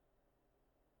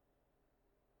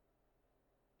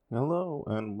Hello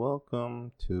and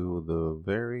welcome to the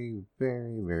very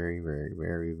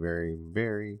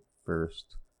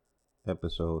first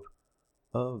episode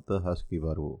of the Husky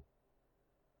Baru.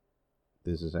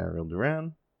 This is Ariel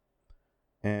Duran,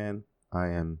 and I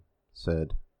am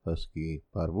said Husky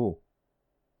Baru.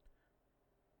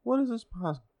 What is this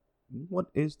What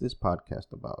is this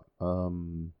podcast about?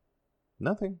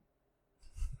 Nothing.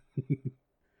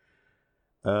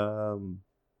 um,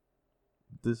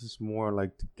 this is more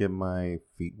like to get my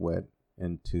feet wet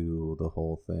into the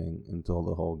whole thing, into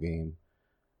the whole game.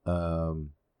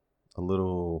 Um, a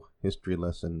little history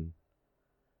lesson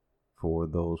for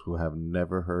those who have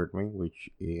never heard me, which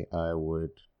I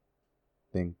would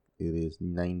think it is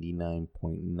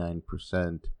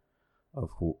 99.9% of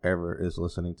whoever is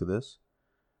listening to this.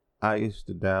 I used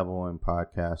to dabble in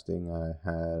podcasting. I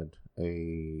had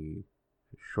a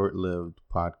short-lived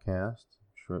podcast,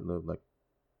 short-lived, like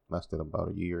lasted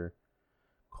about a year,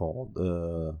 called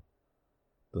the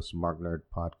Smart Nerd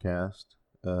Podcast.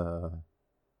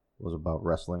 Was about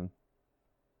wrestling,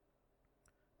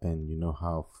 and you know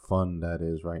how fun that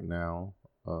is right now.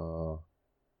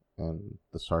 And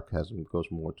the sarcasm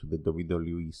goes more to the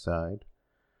WWE side.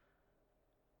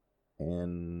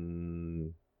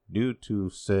 And due to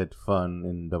said fun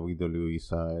in WWE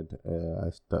side,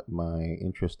 my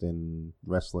interest in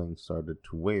wrestling started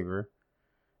to waver,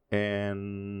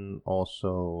 and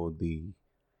also the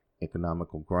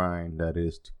economical grind that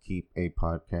is to keep a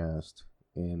podcast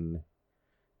in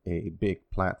a big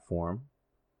platform.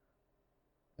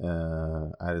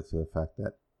 Added to the fact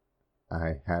that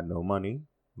I had no money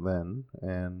then,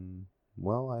 and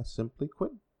well, I simply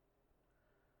quit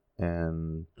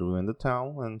and threw in the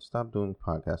towel and stopped doing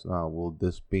podcasts. Now, will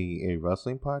this be a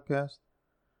wrestling podcast?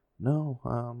 No.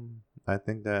 I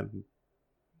think that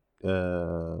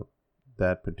uh,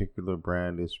 that particular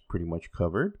brand is pretty much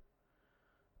covered.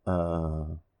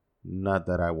 Not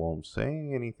that I won't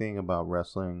say anything about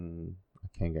wrestling. I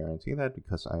can't guarantee that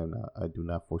because I do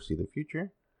not foresee the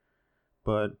future.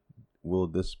 But will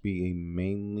this be a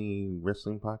mainly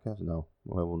wrestling podcast? No,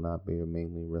 it will not be a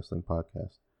mainly wrestling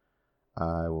podcast.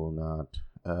 I will not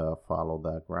follow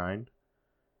that grind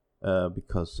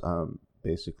because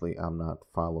basically I'm not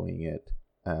following it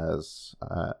as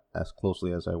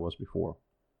closely as I was before.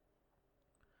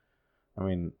 I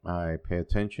mean, I pay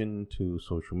attention to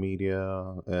social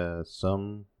media,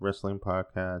 some wrestling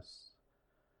podcasts,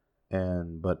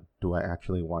 but do I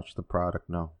actually watch the product?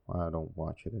 No, I don't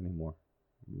watch it anymore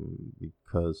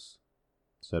because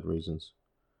said reasons.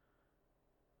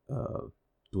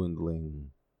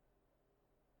 Dwindling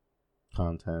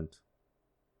content,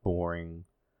 boring,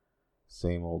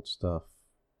 same old stuff.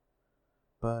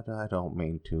 But I don't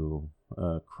mean to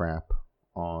crap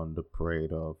on the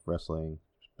parade of wrestling,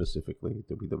 specifically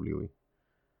WWE.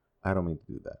 I don't mean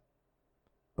to do that.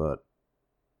 But,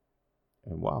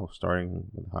 and wow, starting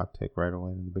with a hot take right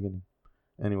away in the beginning.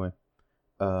 Anyway,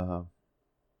 uh,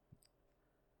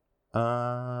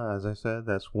 as I said,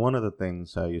 that's one of the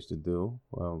things I used to do.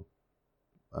 Well,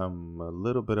 I'm a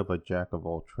little bit of a jack of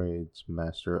all trades,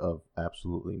 master of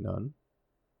absolutely none.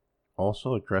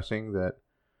 Also, addressing that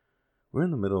we're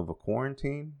in the middle of a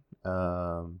quarantine.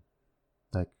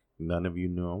 Like none of you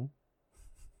know.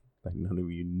 Like none of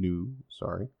you knew.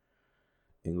 Sorry.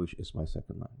 English is my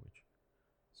second language.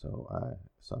 So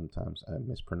sometimes I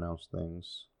mispronounce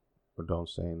things or don't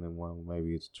say anything well.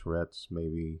 Maybe it's Tourette's,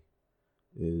 maybe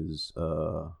is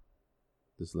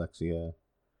dyslexia,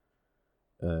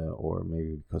 or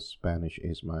maybe because Spanish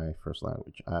is my first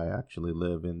language. I actually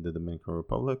live in the Dominican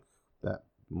Republic. That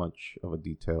much of a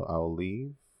detail I'll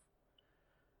leave.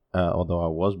 Although I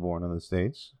was born in the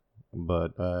States,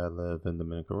 but I live in the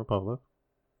Dominican Republic.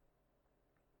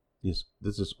 Yes,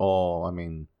 this is all, I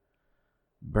mean,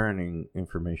 burning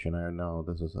information. I know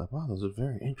this is like, wow, this is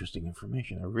very interesting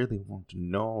information. I really want to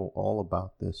know all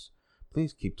about this.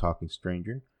 Please keep talking,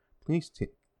 stranger. Please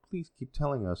keep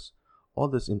telling us all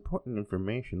this important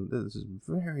information. This is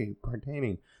very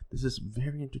pertaining. This is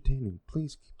very entertaining.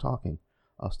 Please keep talking.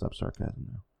 I'll stop sarcasm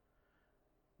now.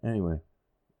 Anyway,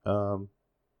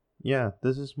 yeah,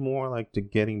 this is more like to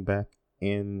getting back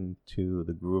into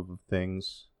the groove of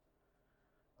things.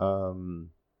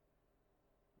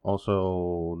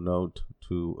 Also, note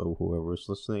to whoever's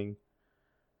listening,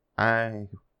 I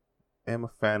am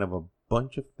a fan of a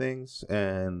bunch of things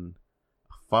and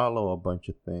follow a bunch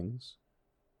of things.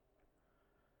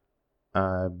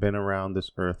 I've been around this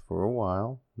earth for a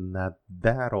while. Not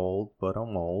that old, but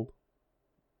I'm old.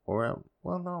 Or,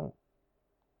 well, no.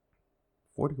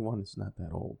 41 is not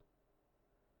that old.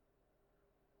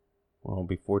 Well, I'll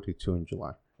be 42 in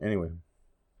July. Anyway.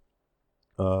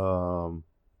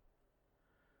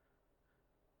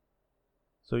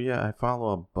 So yeah, I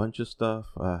follow a bunch of stuff.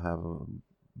 I have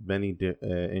many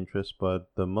interests, but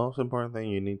the most important thing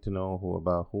you need to know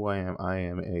about who I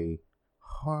am a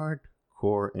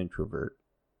hardcore introvert.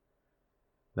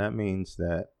 That means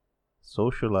that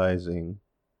socializing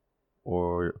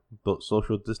or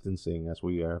social distancing, as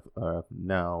we are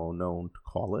now known to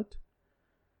call it,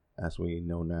 as we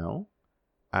know now,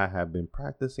 I have been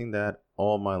practicing that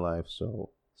all my life.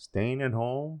 So staying at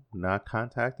home, not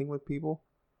contacting with people,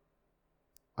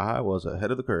 I was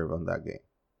ahead of the curve on that game.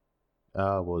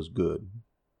 I was good.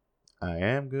 I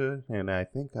am good, and I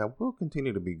think I will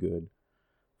continue to be good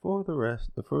for the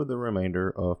remainder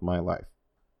of my life.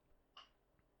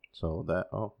 So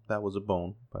that was a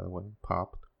bone, by the way,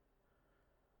 popped.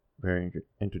 Very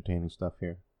entertaining stuff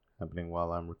here happening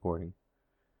while I'm recording.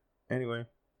 Anyway,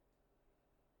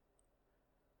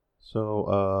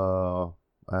 so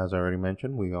as I already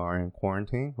mentioned, we are in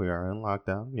quarantine. We are in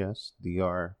lockdown. Yes,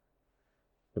 DR,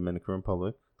 Dominican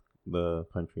Republic, the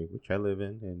country which I live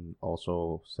in, and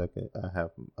also I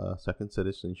have a second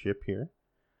citizenship here.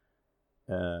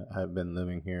 I've been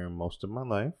living here most of my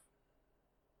life,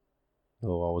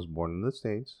 though I was born in the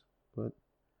States, but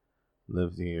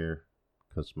lived here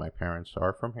because my parents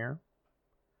are from here.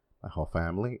 My whole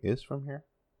family is from here.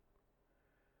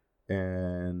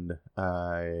 And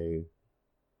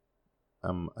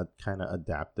I'm kind of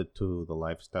adapted to the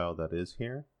lifestyle that is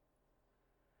here.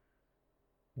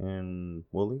 And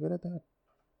we'll leave it at that.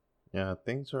 Yeah,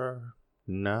 things are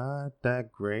not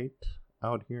that great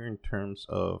out here in terms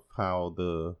of how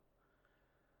the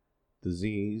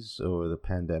disease or the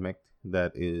pandemic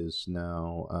that is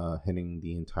now hitting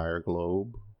the entire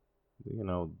globe. You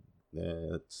know,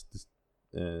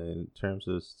 in terms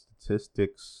of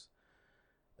statistics,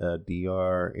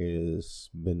 DR is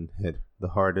been hit the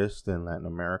hardest in Latin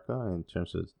America in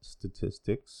terms of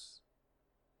statistics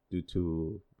due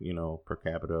to, per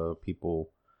capita people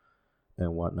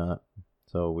and whatnot.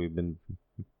 So we've been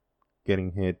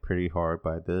getting hit pretty hard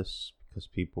by this because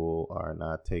people are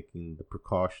not taking the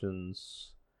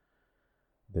precautions.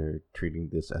 They're treating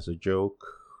this as a joke.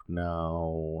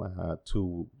 Now,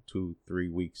 3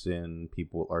 weeks in,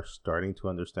 people are starting to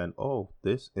understand, oh,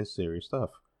 this is serious stuff.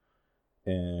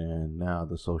 And now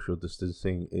the social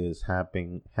distancing is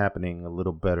happening a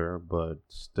little better, but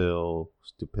still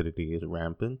stupidity is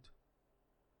rampant.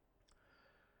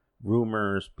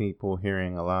 Rumors, people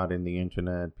hearing a lot in the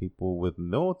internet, people with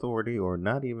no authority or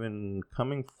not even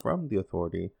coming from the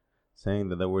authority, saying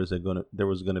that there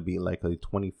was gonna be like a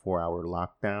 24-hour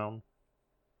lockdown,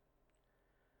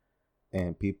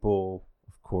 and people,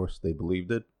 of course, they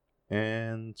believed it,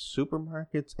 and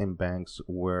supermarkets and banks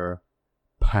were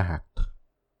packed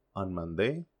on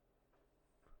Monday.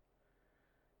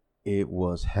 It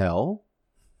was hell,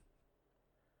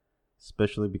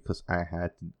 especially because I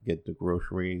had to get the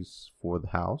groceries for the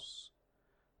house.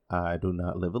 I do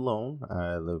not live alone.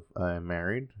 I am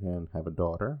married and have a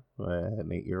daughter, an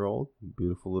 8-year-old,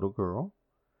 beautiful little girl.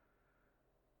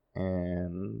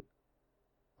 And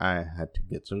I had to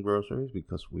get some groceries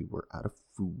because we were out of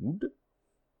food.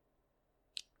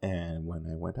 And when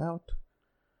I went out,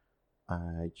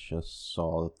 I just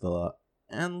saw the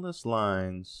endless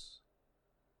lines,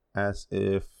 as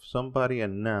if somebody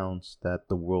announced that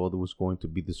the world was going to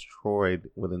be destroyed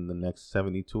within the next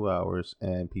 72 hours,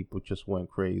 and people just went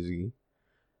crazy.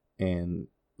 And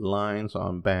lines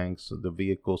on banks, the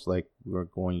vehicles were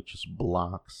going just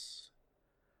blocks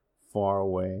far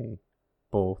away,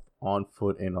 both on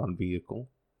foot and on vehicle.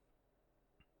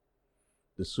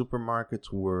 The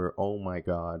supermarkets were, oh my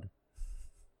god,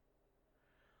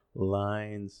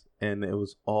 lines, and it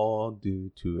was all due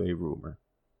to a rumor.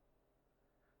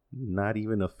 Not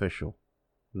even official.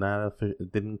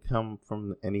 It didn't come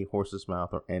from any horse's mouth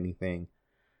or anything.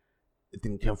 It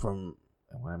didn't come from,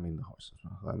 when I mean the horse's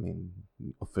mouth, I mean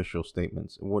official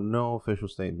statements. Well, no official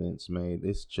statements made.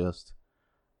 It's just,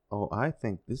 oh, I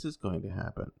think this is going to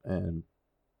happen, and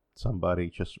somebody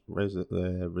just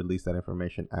released that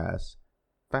information as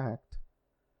fact,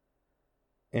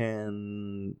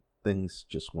 and things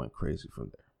just went crazy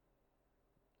from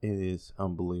there. It is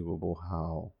unbelievable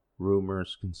how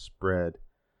rumors can spread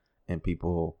and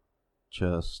people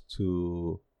just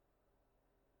to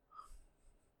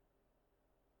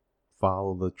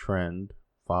follow the trend,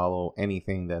 follow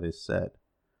anything that is said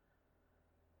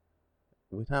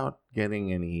without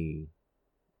getting any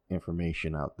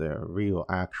information out there, real,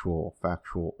 actual,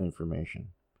 factual information.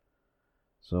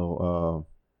 So,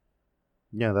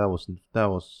 yeah, that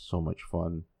was so much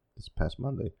fun this past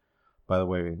Monday. By the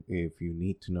way, if you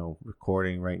need to know,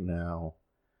 recording right now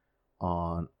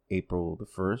on April the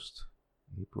 1st,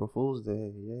 April Fool's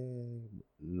Day, yay!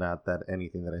 Not that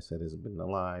anything that I said has been a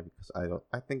lie, because I don't.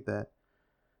 I think that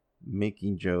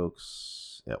making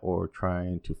jokes or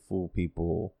trying to fool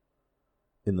people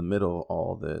in the middle of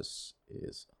all this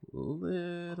is a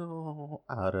little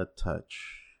out of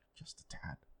touch. Just a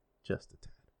tad. Just a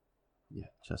tad. Yeah,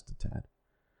 just a tad.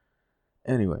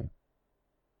 Anyway,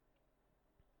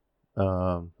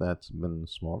 that's been a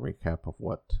small recap of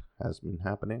what has been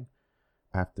happening.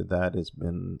 After that, it's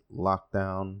been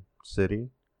lockdown city.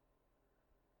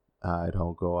 I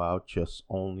don't go out, just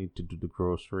only to do the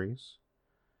groceries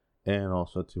and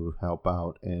also to help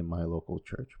out in my local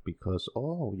church because,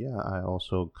 oh yeah, I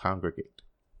also congregate.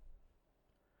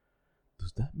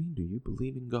 Does that mean, do you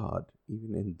believe in God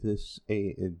even in this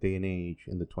day and age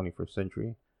in the 21st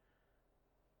century?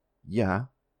 Yeah,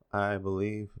 I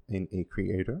believe in a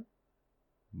creator,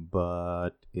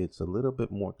 but it's a little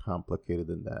bit more complicated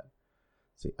than that.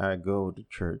 See, I go to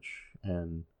church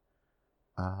and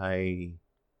I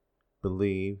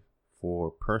believe,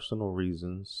 for personal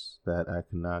reasons that I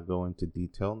cannot go into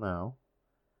detail now,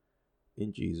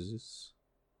 in Jesus.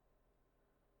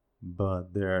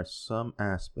 But there are some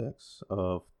aspects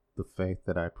of the faith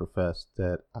that I profess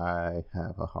that I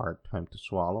have a hard time to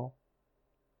swallow.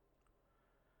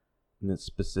 And it's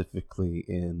specifically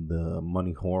in the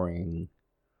money whoring,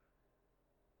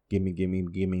 give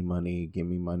me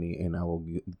money, and I will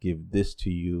give this to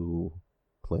you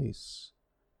place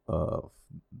of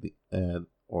the end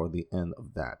or the end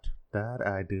of that. That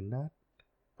I do not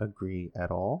agree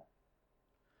at all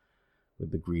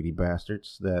with the greedy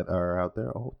bastards that are out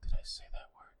there. Oh, did I say that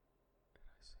word? Did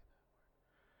I say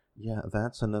that word? Yeah,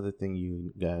 that's another thing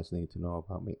you guys need to know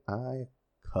about me. I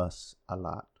cuss a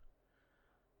lot.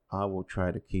 I will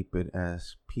try to keep it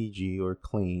as PG or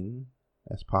clean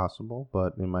as possible,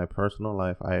 but in my personal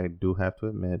life, I do have to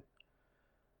admit,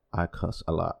 I cuss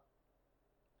a lot.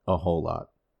 A whole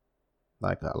lot.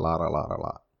 Like a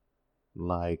lot.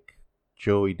 Like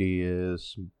Joey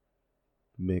Diaz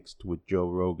mixed with Joe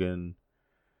Rogan,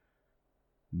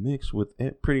 mixed with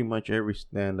pretty much every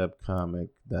stand-up comic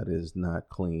that is not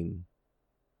clean.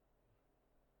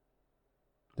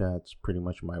 That's pretty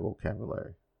much my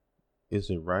vocabulary. Is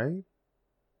it right?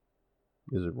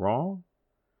 Is it wrong?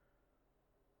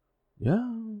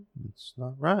 Yeah, it's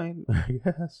not right.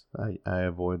 Yes, I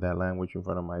avoid that language in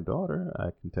front of my daughter. I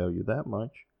can tell you that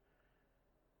much.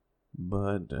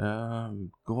 But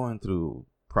going through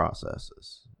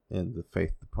processes in the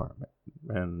faith department,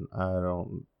 and I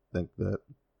don't think that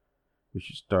we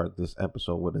should start this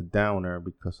episode with a downer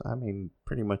because I mean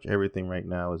pretty much everything right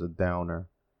now is a downer.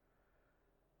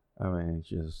 I mean,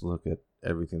 just look at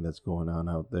everything that's going on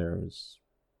out there. It's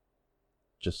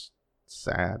just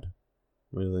sad,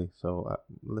 really. So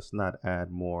let's not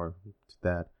add more to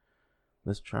that.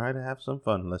 Let's try to have some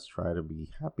fun. Let's try to be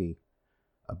happy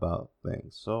about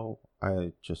things. So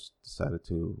I just decided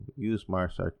to use my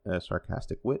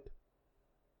sarcastic wit.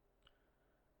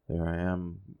 There I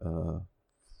am,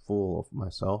 full of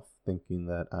myself, thinking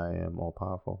that I am all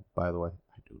powerful. By the way,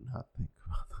 I do not think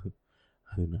about that.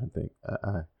 I do not think.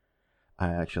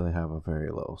 I actually have a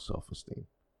very low self-esteem.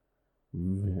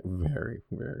 Very, very,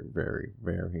 very,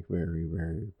 very, very,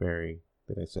 very, very.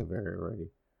 Did I say very already?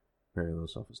 Very low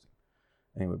self-esteem.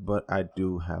 Anyway, but I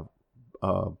do have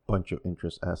a bunch of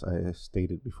interests, as I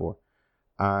stated before.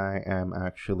 I am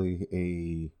actually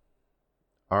a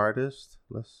artist,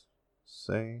 let's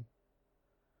say.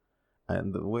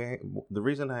 And the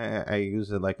reason I use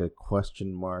it like a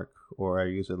question mark, or I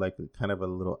use it like kind of a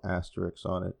little asterisk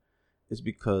on it, is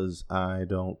because I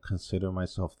don't consider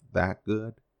myself that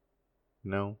good,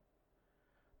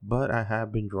 But I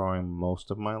have been drawing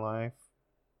most of my life,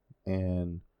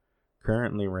 and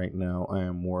currently right now I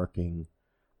am working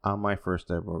on my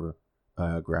first ever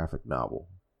graphic novel.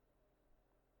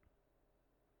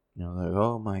 Like,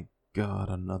 oh my god,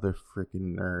 another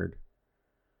freaking nerd.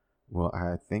 Well,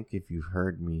 I think if you've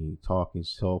heard me talking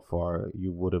so far,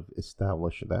 you would have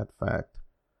established that fact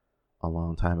a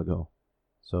long time ago.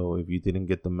 So if you didn't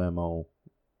get the memo,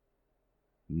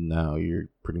 now you're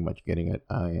pretty much getting it.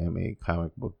 I am a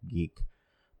comic book geek,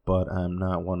 but I'm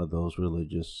not one of those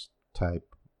religious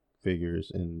type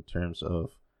figures in terms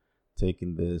of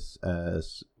taking this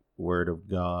as word of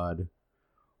God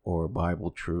or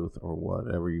Bible truth or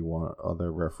whatever you want,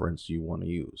 other reference you want to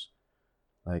use.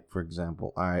 Like, for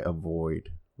example, I avoid,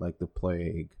 like the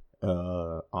plague,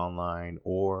 online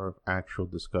or actual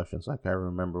discussions. Like, I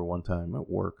remember one time at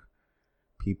work,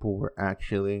 people were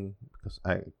actually, because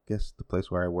I guess the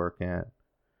place where I work at,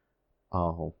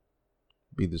 I'll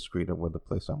be discreet with the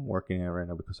place I'm working at right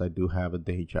now because I do have a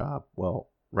day job. Well,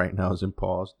 right now it's in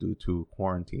pause due to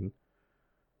quarantine.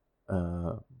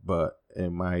 But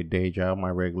in my day job, my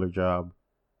regular job,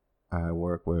 I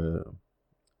work with,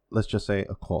 let's just say,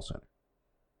 a call center.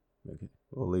 Okay,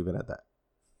 we'll leave it at that.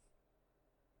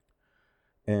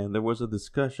 And there was a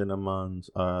discussion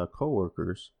amongst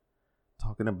coworkers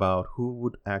talking about who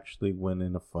would actually win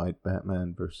in a fight,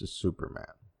 Batman versus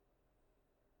Superman.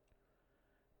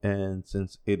 And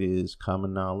since it is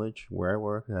common knowledge where I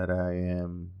work that I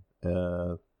am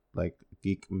like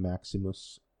Geek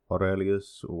Maximus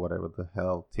Aurelius or whatever the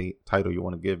hell title you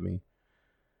want to give me,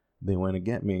 they want to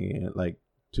get me like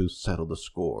to settle the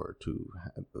score, to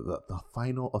have the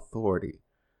final authority.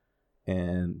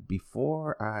 And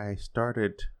before I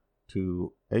started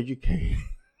to educate,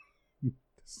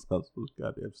 this sounds so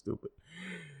goddamn stupid.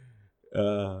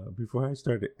 Before I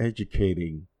started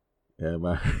educating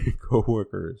my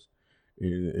coworkers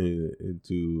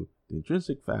into the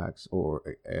intrinsic facts or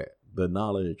the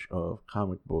knowledge of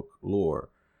comic book lore,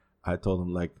 I told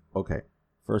them, like, okay,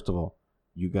 first of all,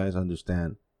 you guys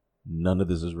understand none of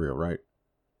this is real, right?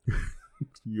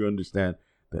 You understand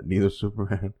that neither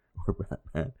Superman or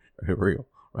Batman are real,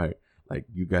 right? Like,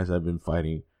 you guys have been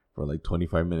fighting for like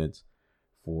 25 minutes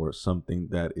for something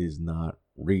that is not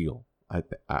real.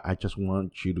 I just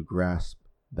want you to grasp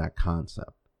that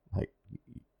concept. Like,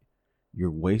 you're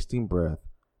wasting breath,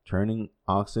 turning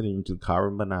oxygen into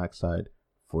carbon monoxide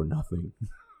for nothing.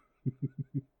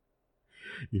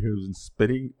 You've been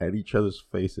spitting at each other's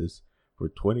faces for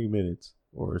 20 minutes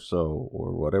or so,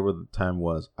 or whatever the time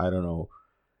was, I don't know,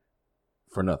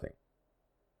 for nothing.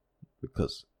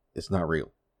 Because it's not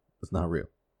real. It's not real.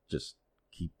 Just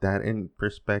keep that in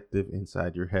perspective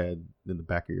inside your head, in the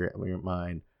back of your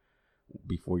mind,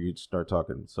 before you start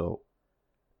talking. So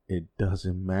it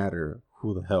doesn't matter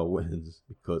who the hell wins,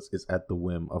 because it's at the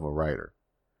whim of a writer.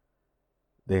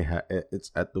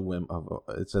 It's at the whim of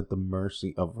it's at the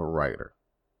mercy of a writer.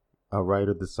 A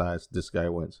writer decides this guy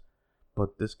wins,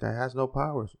 but this guy has no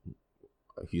powers.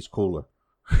 He's cooler,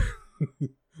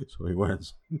 so he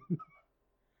wins.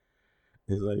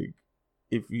 It's like,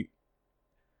 if you,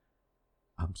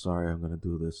 I'm sorry, I'm gonna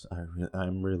do this.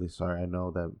 I'm really sorry. I know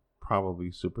that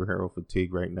probably superhero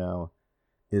fatigue right now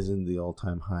isn't the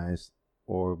all-time highest,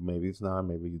 or maybe it's not.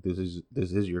 Maybe this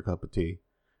is your cup of tea.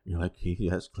 You're like,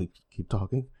 yes, keep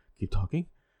talking, keep talking.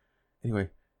 Anyway,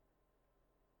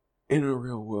 in a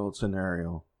real world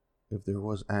scenario, if there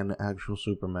was an actual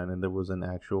Superman and there was an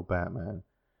actual Batman,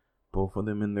 both of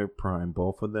them in their prime,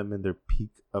 both of them in their peak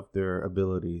of their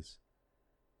abilities,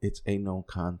 it's a no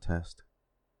contest.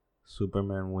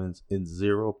 Superman wins in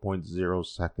 0.0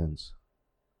 seconds.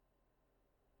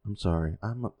 I'm sorry.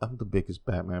 I'm the biggest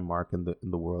Batman mark in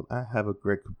the world. I have a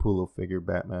Greg Capullo figure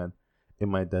Batman in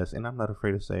my desk, and I'm not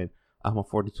afraid to say it. I'm a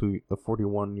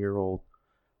 41-year-old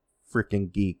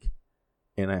freaking geek,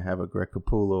 and I have a Greg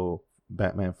Capullo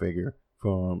Batman figure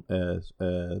from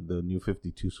the New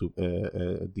 52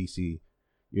 DC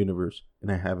universe,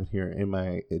 and I have it here in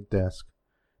my desk,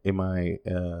 in my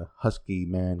husky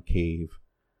man cave.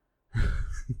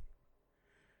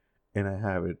 And I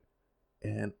have it,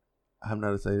 and I'm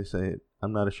not ashamed to say it.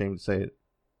 I'm not ashamed to say it.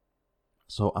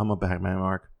 So I'm a Batman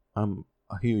mark. I'm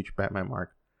a huge Batman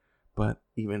mark. But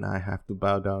even I have to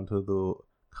bow down to the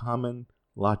common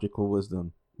logical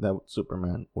wisdom that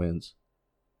Superman wins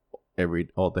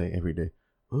all day, every day.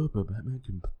 Oh, but Batman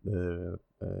can,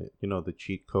 the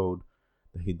cheat code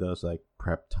that he does, like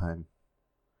prep time.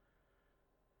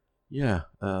 Yeah,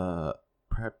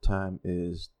 prep time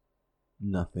is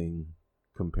nothing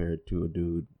compared to a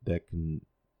dude that can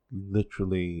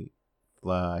literally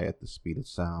fly at the speed of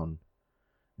sound.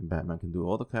 And Batman can do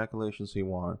all the calculations he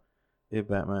wants. If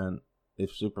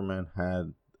Superman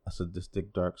had a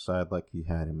sadistic dark side like he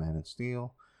had in Man of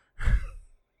Steel,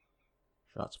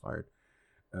 shots fired.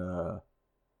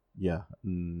 Yeah,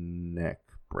 neck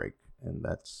break, and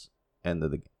that's end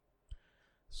of the game.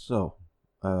 So,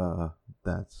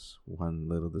 that's one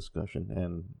little discussion,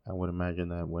 and I would imagine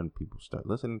that when people start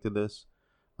listening to this,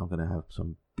 I'm gonna have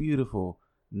some beautiful,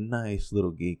 nice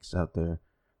little geeks out there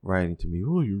writing to me.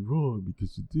 Oh, you're wrong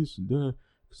because of this and that.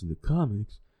 Because in the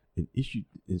comics, in issue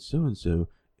and so and so,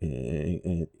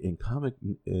 and in comic,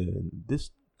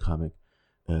 this comic,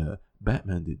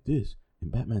 Batman did this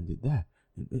and Batman did that,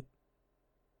 and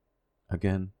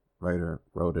again, writer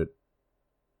wrote it.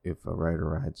 If a writer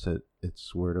writes it,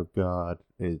 it's word of God.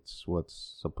 It's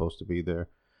what's supposed to be there.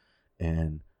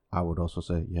 And I would also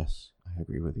say, yes, I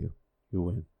agree with you. You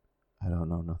win. I don't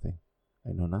know nothing.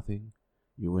 I know nothing.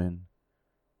 You win.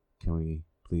 Can we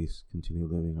please continue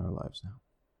living our lives now?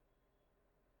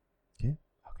 Okay?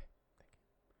 Okay. Thank you.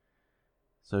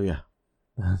 So yeah,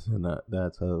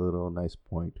 that's a little nice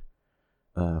point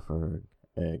for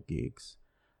geeks.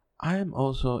 I am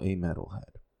also a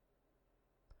metalhead.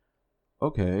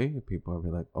 Okay, people will be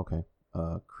like, okay,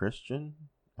 Christian,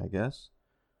 I guess.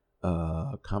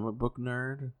 Comic book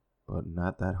nerd, but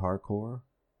not that hardcore.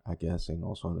 I guess, and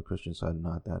also on the Christian side,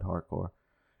 not that hardcore.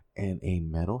 And a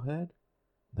metalhead?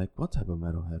 Like, what type of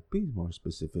metalhead? Be more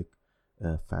specific,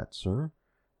 fat sir.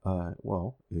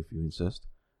 Well, if you insist.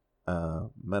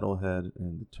 Metalhead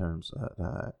in the terms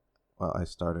that I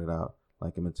started out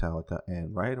like a Metallica,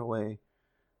 and right away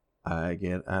I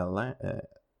get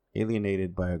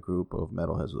alienated by a group of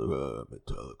metalheads like,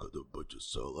 Metallica, the bunch of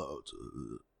sellouts.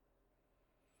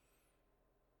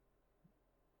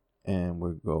 And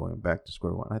we're going back to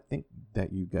square one. I think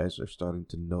that you guys are starting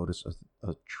to notice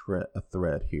a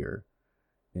thread here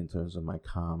in terms of my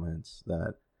comments,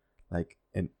 that like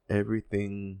in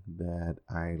everything that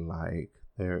I like,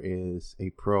 there is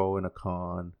a pro and a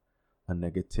con, a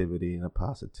negativity and a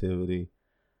positivity.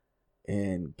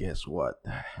 And guess what?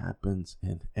 That happens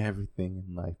in everything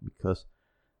in life, because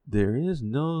there is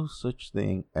no such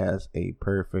thing as a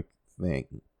perfect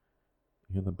thing.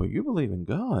 You know, but you believe in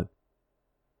God.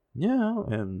 Yeah,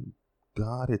 and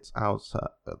God, it's outside.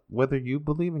 Whether you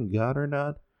believe in God or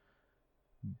not,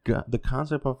 God, the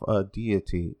concept of a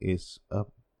deity is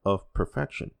of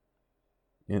perfection.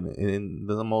 In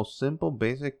the most simple,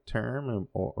 basic term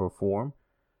or form,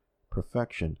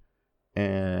 perfection.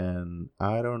 And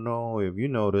I don't know if you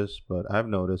noticed, but I've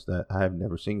noticed that I've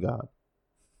never seen God.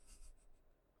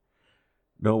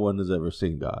 No one has ever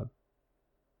seen God.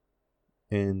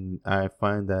 And I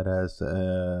find that as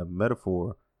a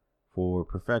metaphor for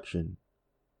perfection.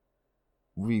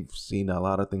 We've seen a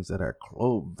lot of things that are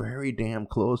very damn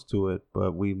close to it,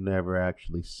 but we've never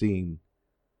actually seen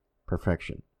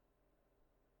perfection.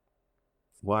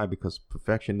 Why? Because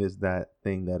perfection is that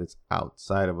thing that is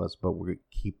outside of us, but we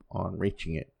keep on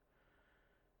reaching it.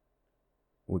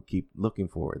 We keep looking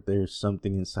for it. There's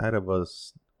something inside of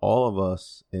us, all of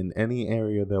us, in any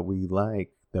area that we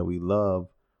like, that we love,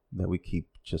 that we keep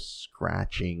just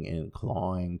scratching and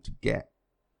clawing to get.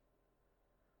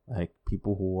 Like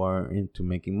people who are into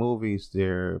making movies,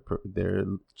 they're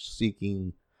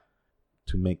seeking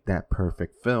to make that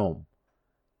perfect film.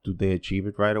 Do they achieve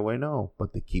it right away? No,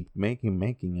 but they keep making,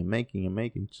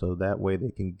 so that way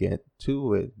they can get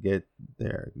to it, get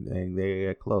there, and they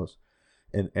get close.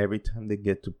 And every time they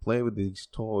get to play with these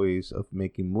toys of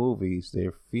making movies, they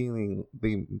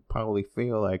probably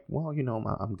feel like, well, you know,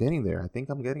 I'm getting there. I think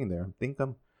I'm getting there. I think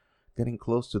I'm getting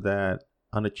close to that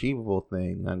unachievable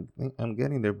thing. I'm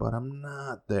getting there, but I'm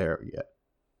not there yet.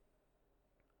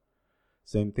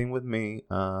 Same thing with me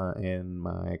in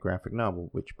my graphic novel,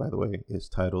 which, by the way, is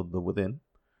titled The Within.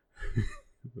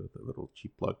 With a little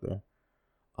cheap plug there.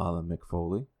 A la Mick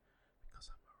Foley. Because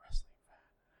I'm a wrestling fan,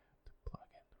 I have to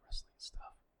plug in the wrestling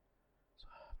stuff.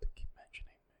 So I have to keep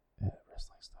mentioning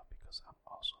wrestling stuff because I'm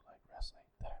also like wrestling.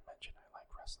 Did I mention I like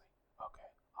wrestling?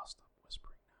 Okay, I'll stop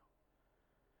whispering now.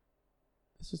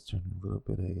 This is turning a little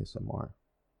bit ASMR.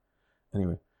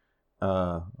 Anyway,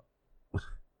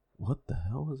 what the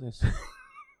hell was I saying?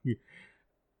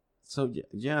 So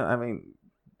yeah, I mean,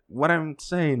 what I'm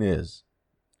saying is,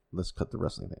 let's cut the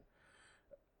wrestling thing.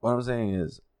 What I'm saying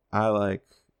is, I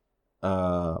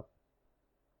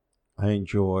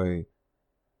enjoy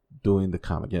doing the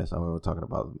comic. Yes, I was talking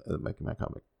about making my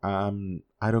comic.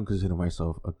 I don't consider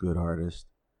myself a good artist,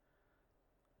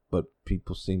 but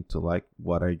people seem to like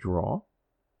what I draw,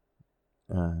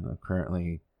 and I'm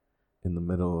currently in the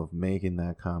middle of making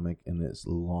that comic, and it's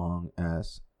long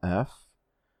as F.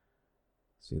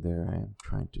 See, there I am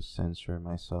trying to censor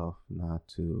myself not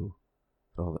to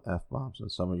throw the F-bombs.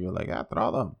 And some of you are like,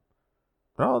 throw them.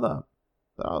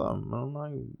 I'm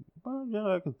like, well,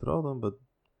 yeah, I can throw them, but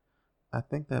I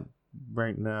think that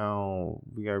right now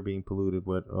we are being polluted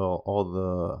with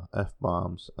all the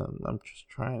F-bombs. And I'm just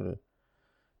trying to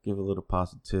give a little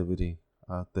positivity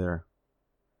out there.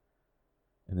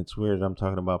 And it's weird I'm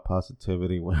talking about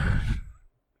positivity when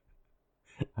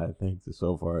I think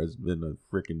so far it's been a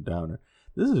freaking downer.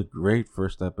 This is a great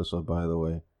first episode, by the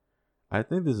way. I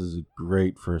think this is a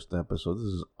great first episode.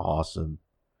 This is awesome.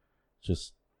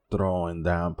 Just throwing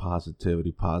down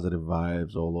positivity, positive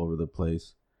vibes all over the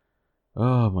place.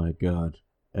 Oh my god.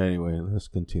 Anyway, let's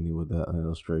continue with that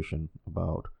illustration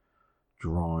about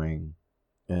drawing.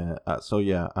 So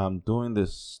yeah, I'm doing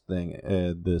this thing,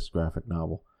 this graphic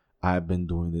novel. I've been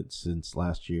doing it since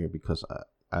last year because,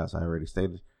 as I already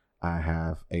stated, I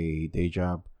have a day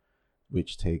job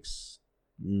which takes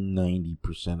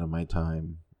 90% of my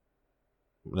time,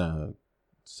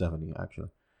 70 actually.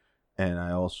 And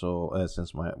I also,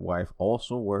 since my wife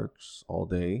also works all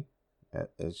day,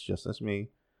 it's just as me.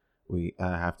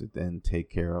 I have to then take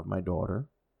care of my daughter,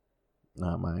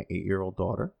 my 8-year-old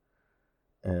daughter.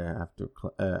 After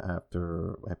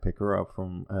I pick her up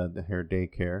from her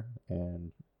daycare,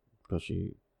 and because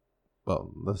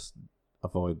let's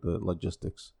avoid the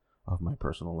logistics of my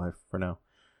personal life for now.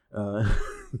 Uh,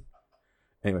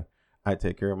 anyway, I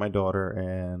take care of my daughter,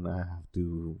 and I have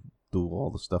to do all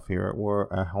the stuff here at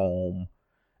work, at home,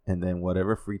 and then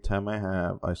whatever free time I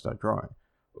have, I start drawing.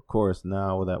 Of course,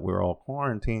 now that we're all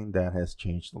quarantined, that has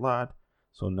changed a lot.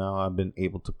 So now I've been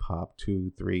able to pop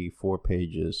 2, 3, 4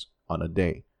 pages on a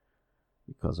day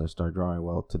because I start drawing.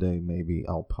 Well, today maybe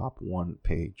I'll pop 1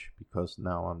 page because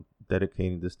now I'm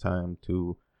dedicating this time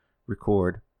to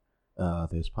record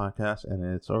this podcast, and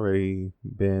it's already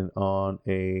been on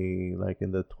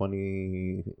in the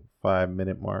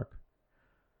 25-minute mark.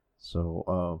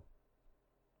 So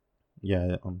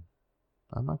yeah,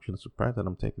 I'm actually surprised that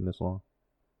I'm taking this long.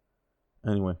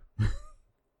 Anyway,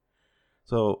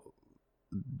 so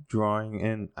drawing,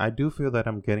 and I do feel that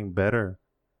I'm getting better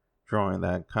drawing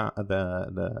that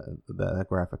that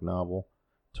graphic novel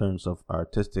in terms of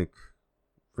artistic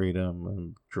freedom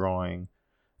and drawing.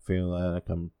 Feel like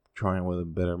I'm drawing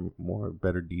with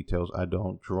better details. I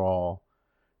don't draw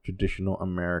traditional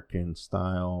American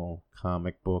style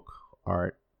comic book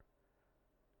art,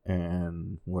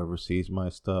 and whoever sees my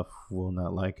stuff will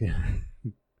not like it.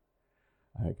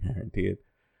 I guarantee it.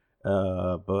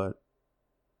 But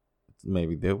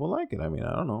maybe they will like it. I mean,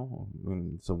 I don't know. I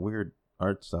mean, it's a weird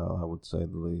art style, I would say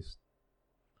the least.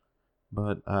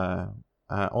 But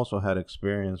I also had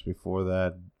experience before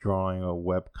that drawing a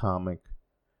web comic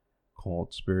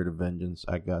called Spirit of Vengeance.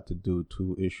 I got to do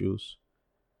 2 issues.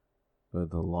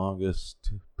 The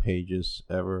longest pages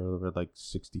ever, like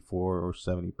 64 or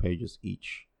 70 pages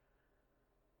each.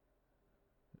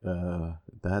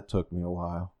 That took me a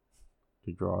while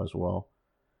to draw as well,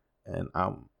 and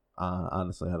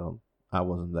honestly, I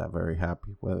wasn't that very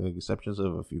happy. With the exceptions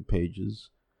of a few pages,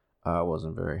 I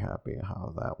wasn't very happy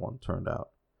how that one turned out.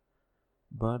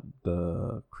 But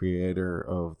the creator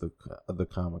of the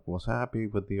comic was happy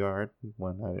with the art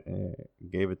when I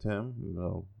gave it to him. You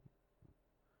know,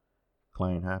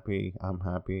 client happy, I'm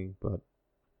happy, but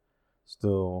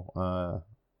still,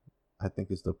 I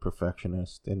think it's the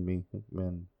perfectionist in me,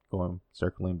 and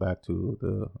circling back to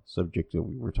the subject that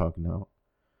we were talking about,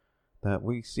 that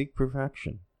we seek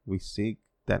perfection. We seek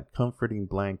that comforting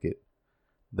blanket,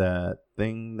 that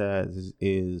thing that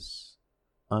is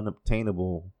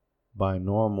unobtainable by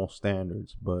normal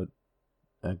standards, but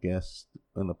I guess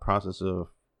in the process of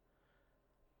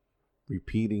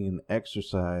repeating an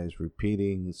exercise,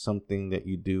 repeating something that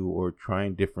you do, or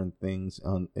trying different things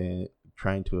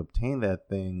trying to obtain that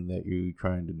thing that you're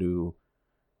trying to do,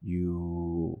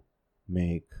 you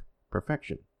make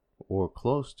perfection or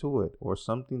close to it, or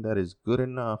something that is good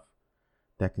enough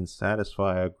that can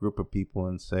satisfy a group of people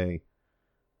and say,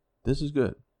 this is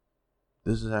good.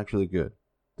 This is actually good.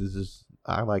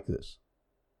 I like this.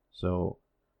 So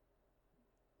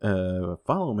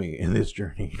follow me in this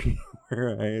journey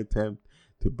where I attempt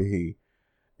to be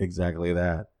exactly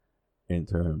that in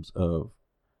terms of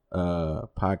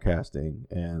podcasting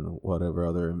and whatever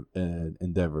other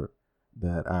endeavor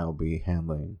that I'll be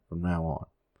handling from now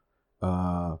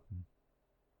on.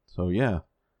 So yeah,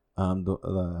 I'm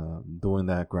doing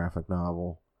that graphic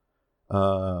novel.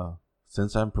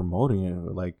 Since I'm promoting it,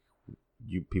 like,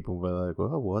 you people were like,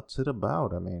 well, what's it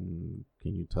about? I mean,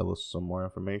 can you tell us some more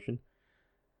information?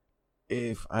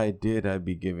 If I did, I'd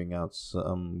be giving out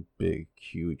some big,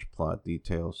 huge plot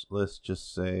details. Let's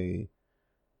just say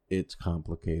it's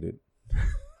complicated.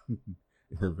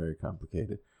 It's very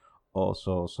complicated.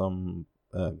 Also,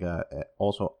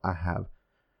 I have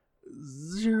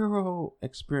 0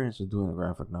 experience of doing a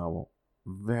graphic novel.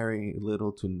 Very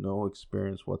little to no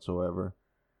experience whatsoever.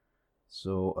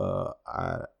 So,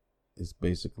 it's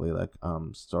basically like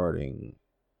I'm starting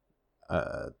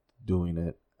doing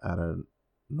it out of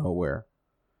nowhere.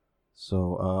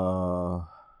 So,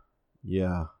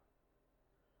 yeah.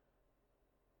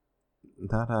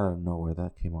 Not out of nowhere,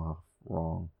 that came off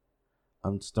wrong.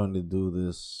 I'm starting to do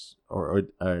this,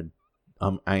 I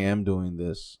am doing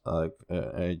this like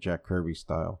a Jack Kirby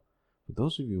style. For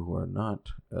those of you who are not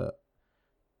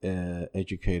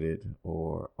educated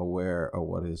or aware of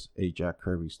what is a Jack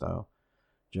Kirby style,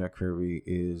 Jack Kirby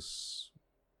is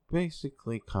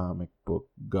basically comic book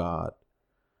god.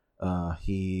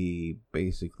 He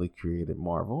basically created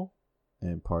Marvel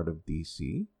and part of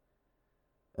DC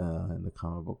in the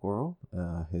comic book world.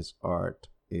 His art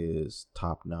is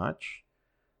top notch.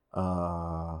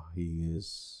 He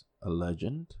is a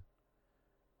legend.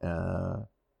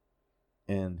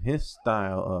 And his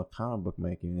style of comic book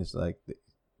making is like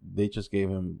they just gave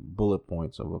him bullet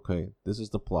points of, okay, this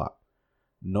is the plot.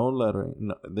 No lettering.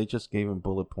 No, they just gave him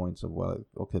bullet points of what.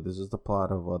 Okay, this is the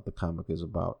plot of what the comic is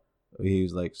about. He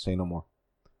was like, say no more,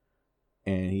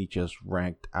 and he just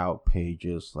ranked out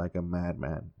pages like a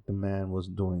madman. The man was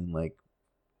doing like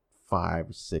 5,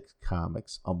 6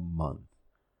 comics a month,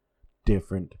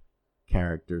 different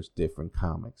characters, different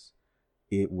comics.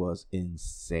 It was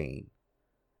insane,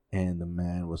 and the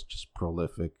man was just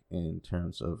prolific in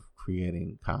terms of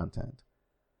creating content.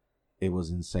 It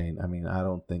was insane. I mean, I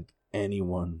don't think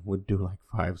anyone would do like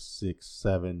 5, 6,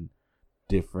 7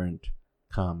 different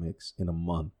comics in a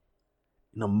month.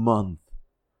 In a month.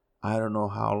 I don't know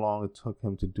how long it took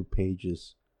him to do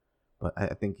pages, but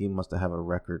I think he must have a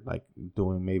record like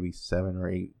doing maybe 7 or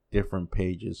 8 different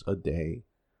pages a day.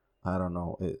 I don't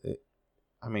know.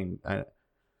 I mean,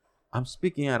 I'm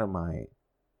speaking out of my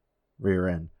rear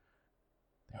end.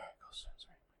 There it goes.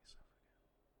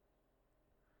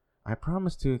 I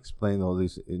promise to explain all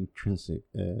these intrinsic,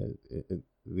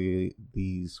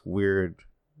 these weird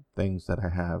things that I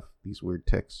have, these weird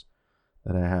tics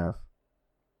that I have.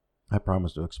 I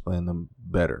promise to explain them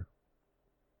better.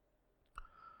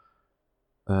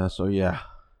 So yeah,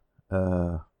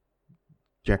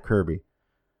 Jack Kirby.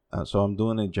 So I'm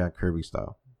doing it Jack Kirby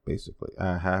style, basically.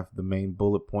 I have the main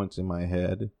bullet points in my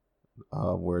head,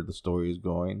 where the story is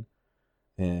going,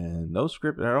 and no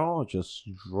script at all, just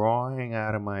drawing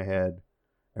out of my head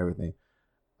everything.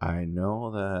 I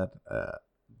know that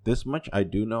this much I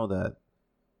do know that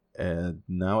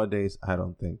nowadays I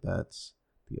don't think that's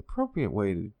the appropriate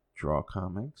way to draw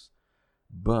comics,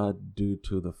 but due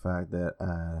to the fact that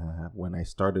when I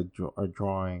started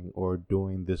drawing or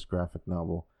doing this graphic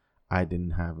novel, I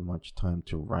didn't have much time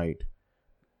to write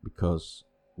because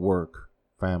work,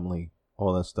 family,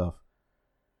 all that stuff.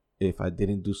 If I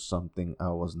didn't do something, I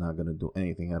was not going to do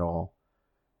anything at all.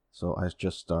 So I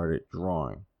just started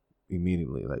drawing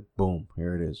immediately, like boom,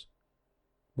 here it is.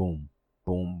 Boom,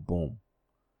 boom, boom.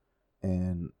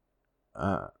 And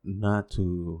not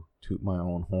to toot my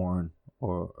own horn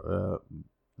or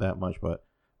that much, but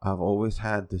I've always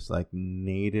had this like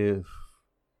native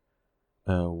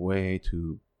way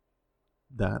to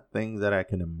that thing that I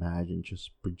can imagine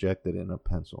just projected in a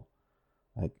pencil.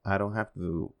 Like I don't have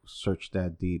to search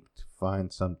that deep to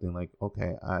find something like,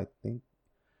 okay, I think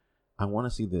I want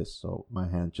to see this, so my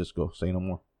hand just goes, say no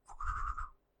more,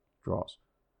 draws.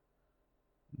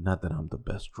 Not that I'm the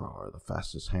best drawer, the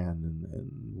fastest hand in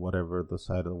whatever the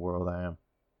side of the world I am.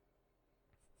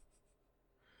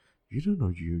 You don't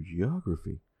know your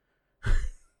geography. Here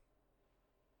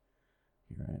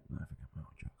I am laughing at my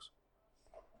own jokes.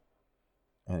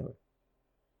 Anyway.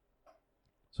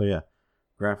 So yeah,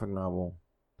 graphic novel,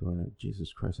 doing it.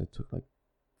 Jesus Christ, I took like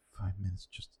 5 minutes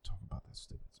just to talk about that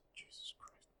stupid. Jesus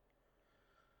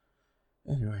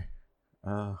Christ. Anyway,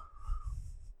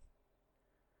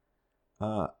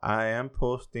 I am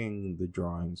posting the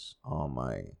drawings on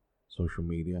my social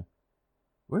media.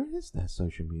 Where is that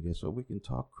social media so we can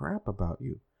talk crap about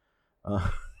you?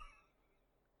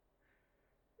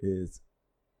 Is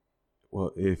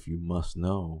well, if you must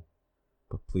know,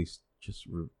 but please just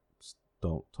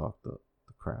don't talk the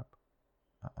crap.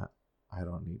 I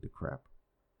don't need the crap.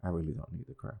 I really don't need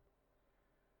the crap.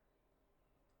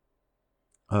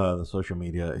 The social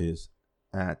media is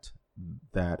at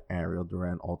that Ariel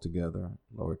Duran, altogether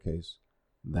lowercase.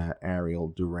 That Ariel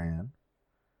Duran.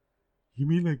 You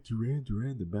mean like Duran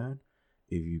Duran the band?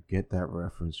 If you get that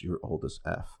reference, you're old as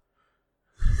F.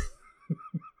 If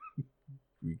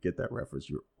you get that reference,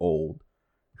 you're old.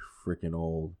 You're freaking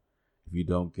old. If you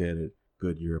don't get it,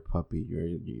 good, you're a puppy. You're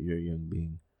a young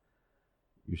being.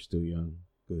 You're still young.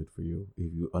 Good for you.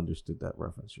 If you understood that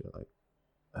reference, you're like,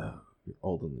 oh, you're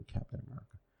older than Captain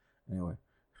America. Anyway.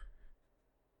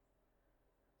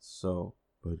 So,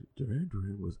 but Duran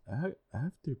Duran was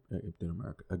after Captain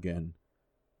America. Again,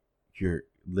 you're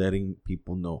letting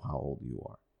people know how old you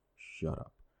are. Shut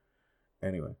up.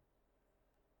 Anyway,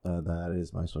 that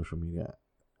is my social media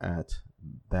at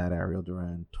that Ariel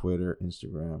Duran, Twitter,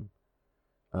 Instagram.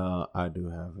 I do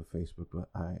have a Facebook, but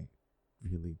I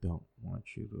really don't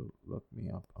want you to look me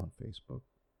up on Facebook.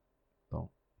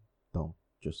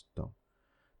 Just don't.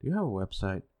 Do you have a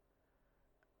website?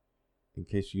 In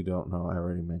case you don't know, I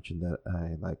already mentioned that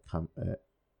I like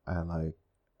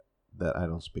that I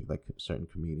don't speak like certain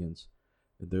comedians.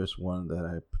 There's one that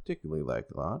I particularly like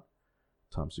a lot,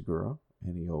 Tom Segura,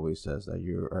 and he always says that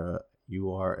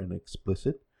you are an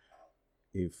explicit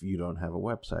if you don't have a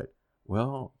website.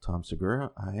 Well, Tom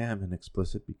Segura, I am an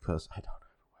explicit because I don't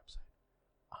have a website.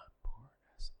 I'm poor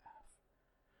as F.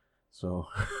 So,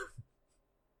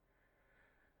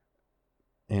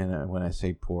 and when I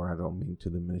say poor, I don't mean to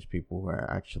diminish people who are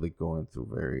actually going through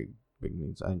very big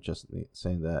needs. I'm just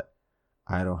saying that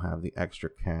I don't have the extra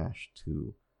cash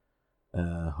to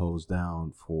hose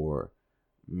down for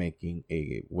making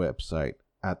a website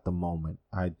at the moment.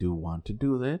 I do want to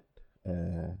do that.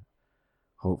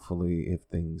 Hopefully, if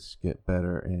things get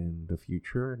better in the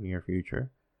future, near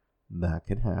future, that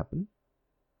could happen.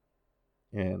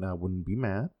 And I wouldn't be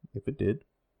mad if it did.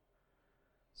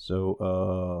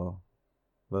 So,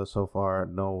 but so far,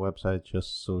 no website,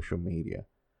 just social media.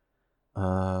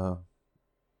 I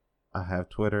have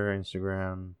Twitter,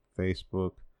 Instagram,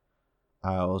 Facebook.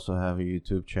 I also have a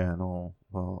YouTube channel.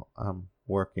 Well, I'm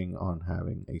working on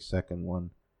having a second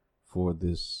one for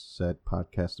this said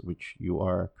podcast, which you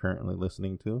are currently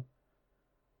listening to.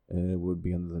 It would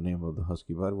be under the name of the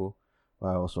Husky Bible.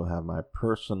 I also have my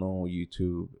personal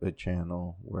YouTube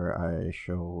channel where I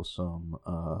show some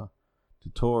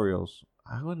tutorials.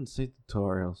 I wouldn't say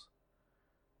tutorials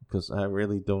because I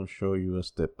really don't show you a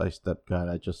step-by-step guide.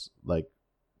 I just like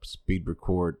speed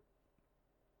record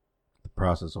the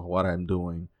process of what I'm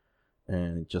doing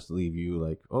and just leave you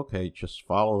like, okay, just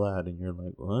follow that. And you're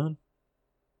like, what?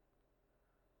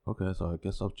 Okay, so I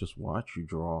guess I'll just watch you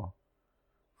draw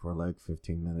for like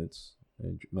 15 minutes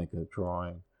and make a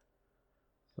drawing.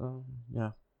 So,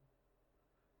 yeah.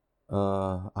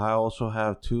 I also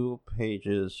have 2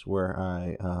 pages where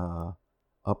I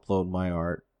upload my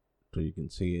art so you can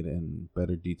see it in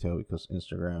better detail because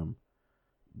Instagram,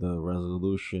 the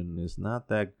resolution is not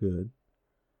that good.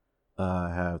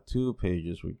 I have 2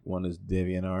 pages. One is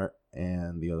DeviantArt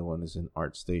and the other one is in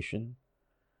ArtStation.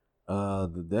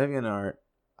 The DeviantArt,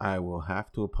 I will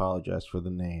have to apologize for the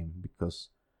name because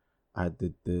I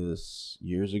did this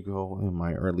years ago in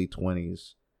my early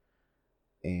 20s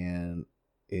and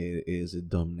it is a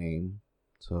dumb name.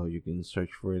 So you can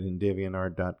search for it in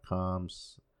deviantart.com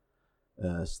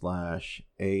slash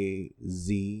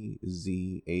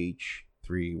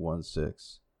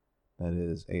AZZH316. That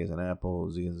is A as an apple,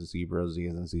 Z as a zebra, Z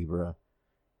as in zebra,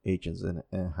 H as in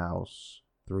a house,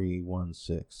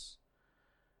 316.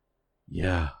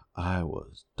 Yeah, I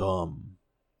was dumb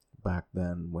back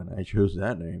then when I chose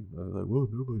that name. I was like, well,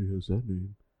 nobody has that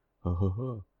name. Ha ha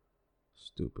ha.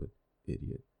 Stupid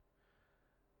idiot.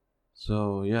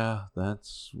 So yeah,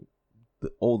 that's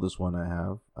the oldest one I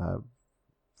have. I've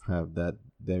had that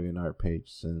DeviantArt page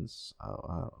since I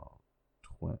don't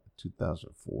know,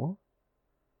 2004.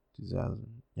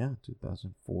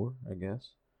 2004, I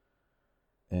guess.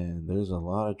 And there's a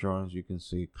lot of drawings you can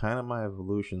see. Kind of my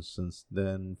evolution since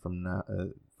then, from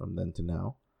then to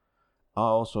now. I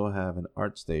also have an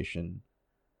ArtStation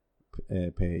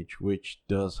page, which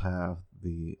does have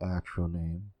the actual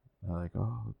name. I'm like,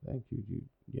 oh, thank you.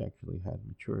 You actually had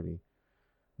maturity.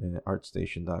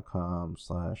 Artstation.com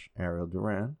 /Ariel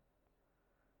Duran.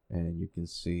 And you can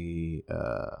see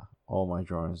all my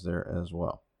drawings there as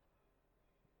well.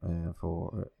 And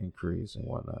for inquiries and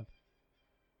whatnot.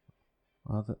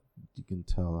 Well, you can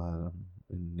tell that I'm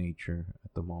in nature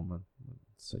at the moment with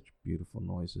such beautiful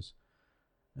noises.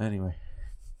 Anyway.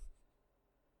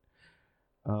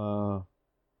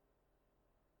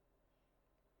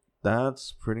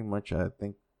 That's pretty much, I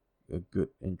think, a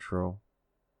good intro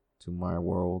to my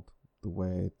world, the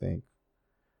way I think.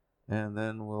 And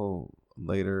then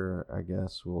later, I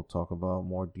guess, we'll talk about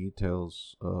more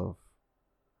details of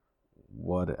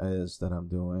what it is that I'm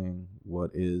doing,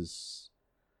 what is,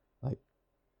 like,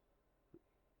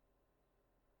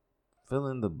 fill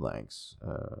in the blanks.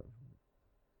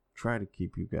 Try to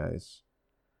keep you guys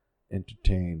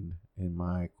entertained in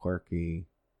my quirky,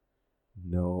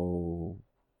 no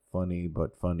funny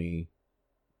but funny.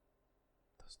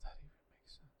 Does that even make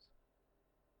sense?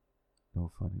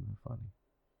 No funny but funny.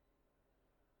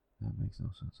 That makes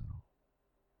no sense at all.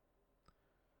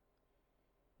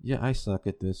 Yeah, I suck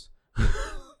at this.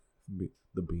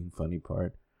 The being funny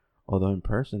part. Although in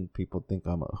person, people think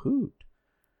I'm a hoot.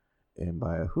 And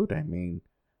by a hoot, I mean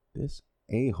this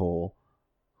a-hole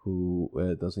who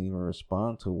doesn't even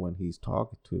respond to when he's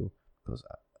talking to. Because,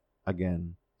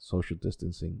 again, social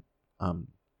distancing. I'm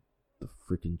the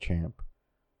freaking champ.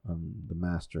 I'm the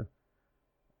master.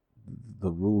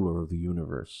 The ruler of the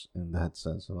universe in that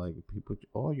sense. Like, people,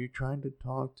 oh, you're trying to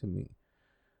talk to me.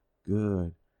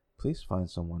 Good. Please find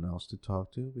someone else to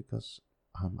talk to because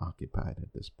I'm occupied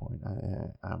at this point.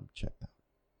 I'm checked out.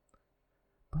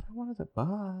 But I wanted to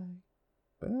bye.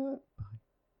 Bye. Bye.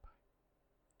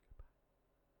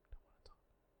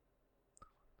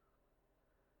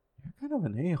 You're kind of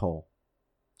an a-hole.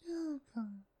 Yeah, kind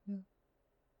of.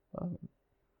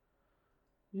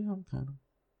 Yeah. I'm kind of.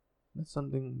 That's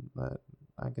something that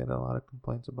I get a lot of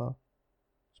complaints about,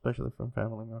 especially from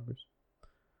family members.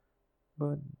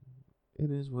 But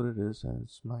it is what it is, and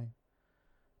it's my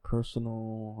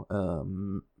personal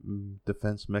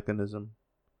defense mechanism,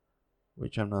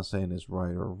 which I'm not saying is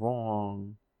right or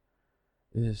wrong.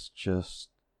 It's just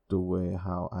the way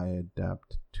how I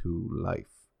adapt to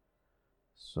life.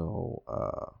 So,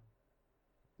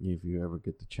 if you ever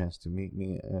get the chance to meet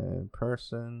me in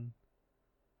person,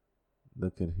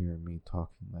 look at hear me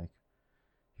talking like,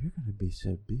 you're gonna be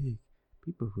so big,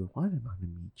 people will want to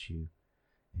meet you,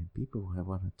 and people will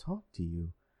want to talk to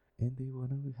you, and they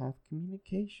want to have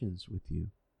communications with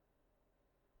you.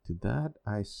 To that,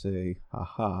 I say,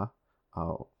 haha,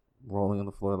 rolling on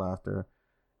the floor laughter,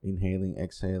 inhaling,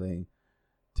 exhaling,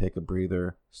 take a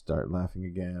breather, start laughing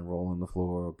again, roll on the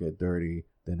floor, get dirty.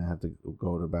 Then I have to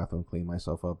go to the bathroom, clean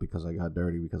myself up because I got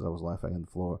dirty because I was laughing on the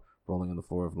floor, rolling on the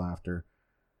floor of laughter.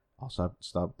 I'll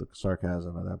stop the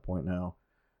sarcasm at that point now.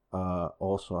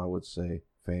 Also, I would say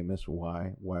famous.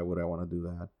 Why? Why would I want to do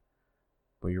that?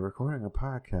 But you're recording a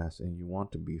podcast and you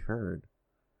want to be heard.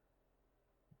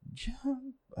 Yeah,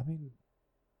 I mean,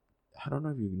 I don't know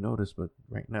if you noticed, but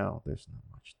right now there's not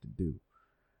much to do.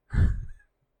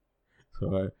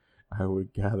 So I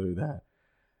would gather that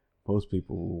most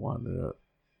people will want to.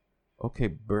 Okay,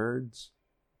 birds.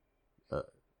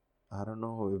 I don't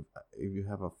know if you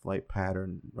have a flight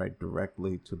pattern right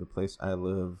directly to the place I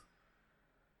live.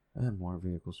 And more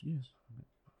vehicles, yes.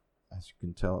 As you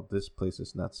can tell, this place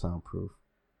is not soundproof.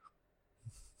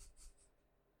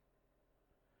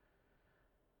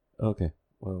 Okay,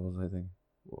 what was I thinking?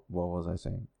 What was I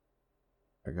saying?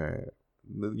 Okay,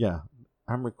 yeah,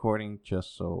 I'm recording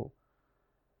just so.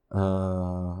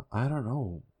 I don't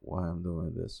know why I'm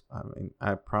doing this. I mean,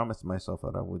 I promised myself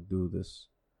that I would do this.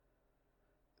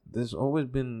 There's always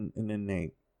been an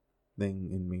innate thing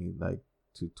in me, like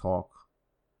to talk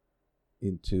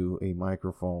into a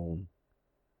microphone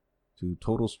to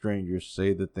total strangers,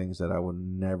 say the things that I would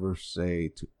never say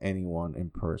to anyone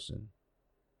in person.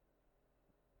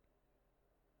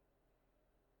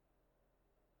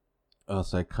 A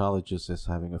psychologist is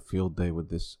having a field day with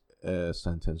this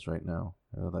sentence right now.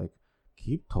 They're like,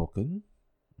 keep talking.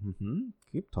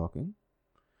 Keep talking.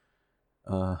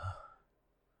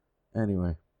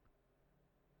 Anyway,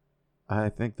 I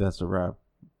think that's a wrap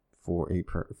for a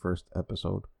first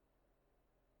episode.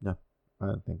 Yeah,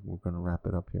 I think we're going to wrap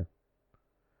it up here.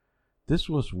 This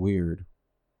was weird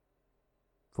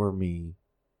for me,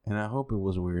 and I hope it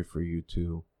was weird for you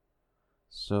too.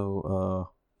 So,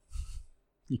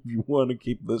 if you want to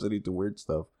keep listening to weird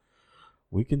stuff,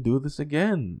 we can do this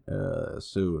again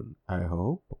soon, I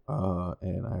hope.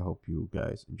 And I hope you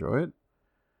guys enjoy it.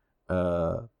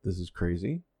 This is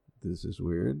crazy. This is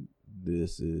weird.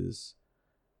 This is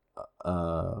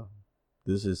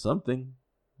something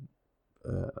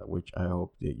which I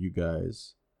hope that you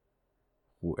guys,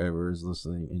 whoever is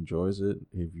listening, enjoys it.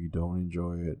 If you don't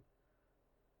enjoy it,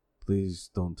 please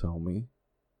don't tell me.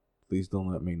 Please don't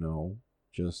let me know.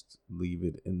 Just leave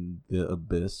it in the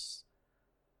abyss.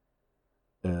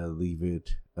 Leave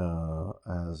it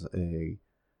as a,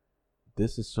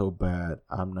 this is so bad,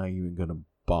 I'm not even gonna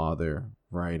bother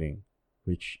writing.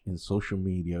 Which in social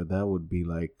media, that would be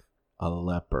like a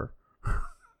leper.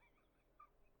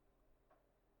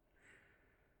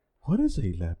 What is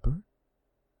a leper?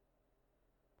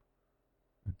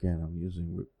 Again, I'm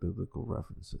using biblical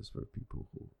references for people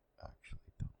who actually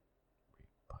don't read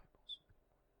Bibles.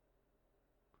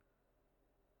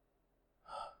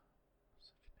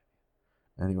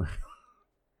 Anyway.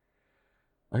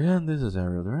 Again, this is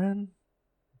Ariel Duran.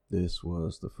 This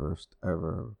was the first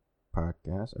ever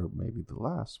podcast, or maybe the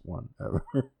last one ever,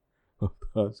 of the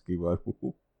Husky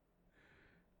Bible.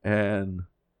 And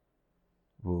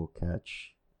we'll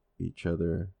catch each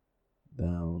other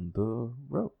down the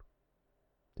road.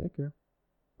 Take care.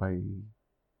 Bye.